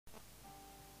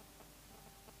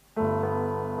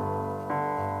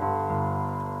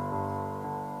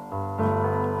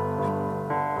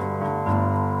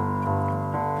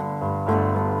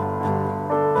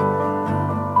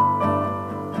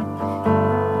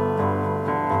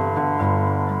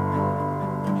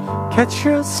Catch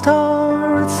your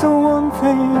star, it's the one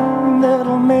thing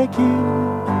that'll make you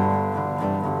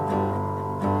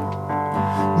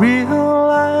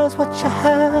realize what you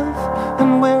have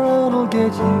and where it'll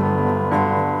get you.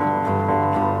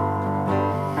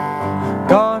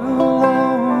 God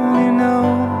alone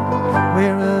knows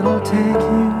where it'll take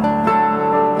you.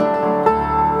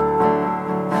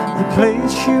 The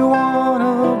place you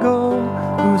wanna go,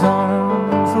 whose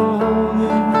arms will hold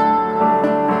you.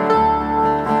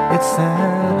 It's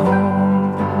at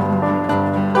home.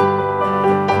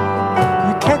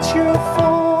 You catch your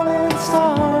falling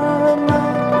star at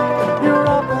night. Your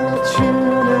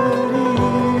opportunity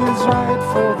is right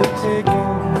for the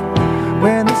taking.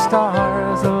 When the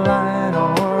stars align,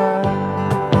 alright.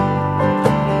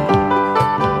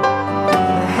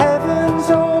 The heavens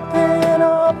open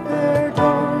up their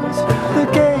doors, the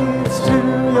gates to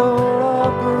your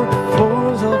upper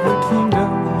floors of the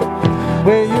kingdom,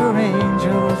 where your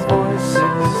angels'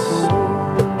 voices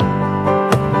soar.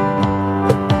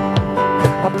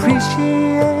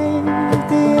 Appreciate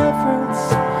the efforts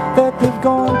that they've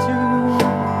gone to,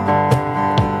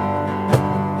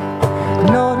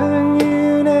 not in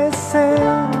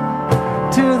unison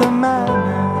to the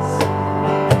madness.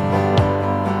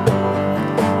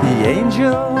 The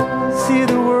angels see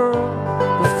the world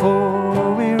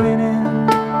before we're in it.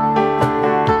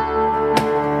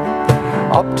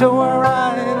 Up to our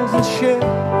eyes and ship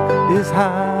is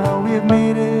how we've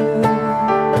made it.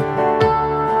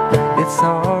 It's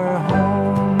our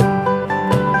home.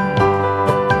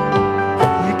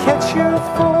 You catch your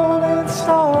falling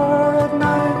star at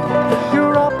night.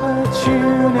 Your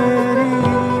opportunity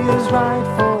is right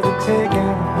for the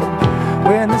taking.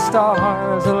 When the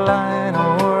stars align,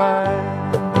 alright.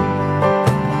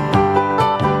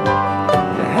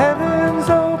 The heavens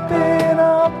open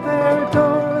up their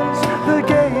doors, the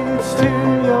gates to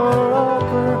your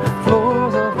upper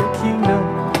floors of the kingdom,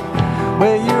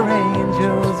 where your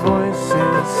angels'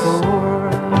 voices soar.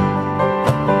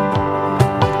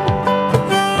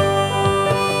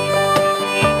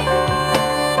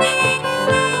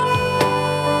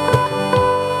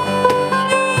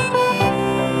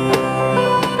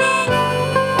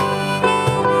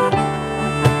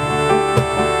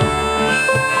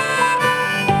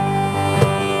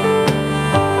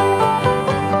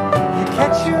 You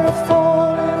catch your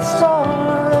falling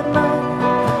star at night.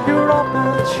 Your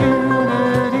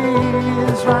opportunity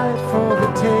is right for the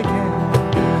taking.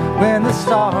 When the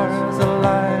stars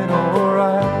align,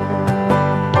 alright.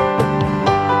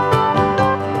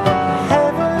 The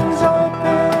heavens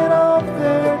open up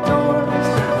their doors,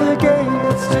 the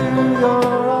gates to your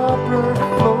upper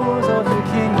floors of the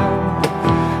kingdom,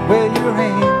 where your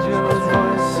angels'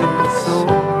 voices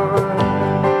soar.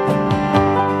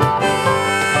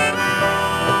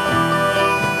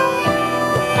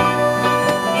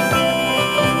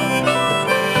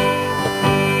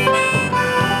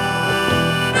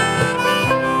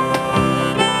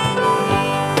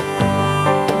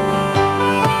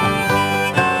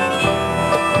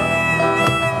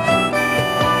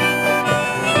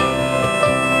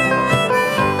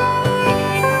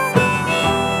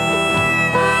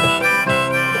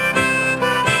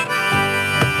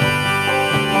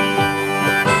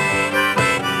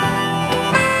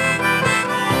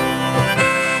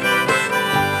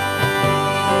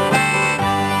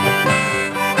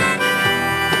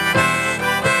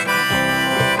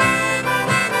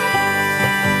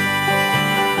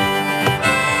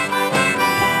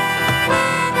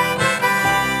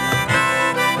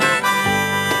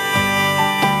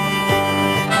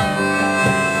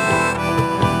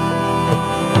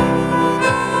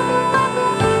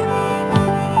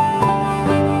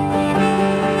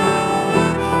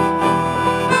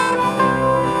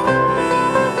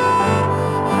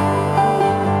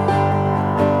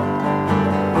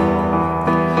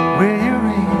 Where your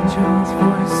angels'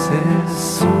 voices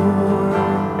soar.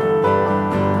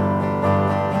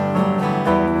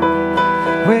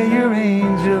 Where your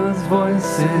angels'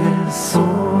 voices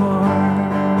soar.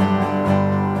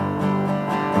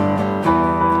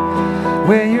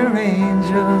 Where your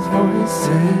angels'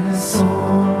 voices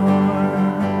soar.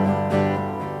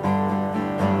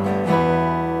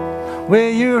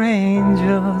 Where your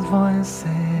angels'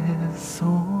 voices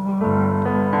soar.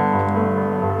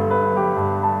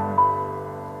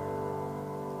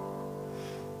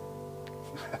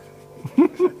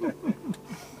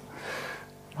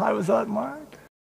 How was that, Mark?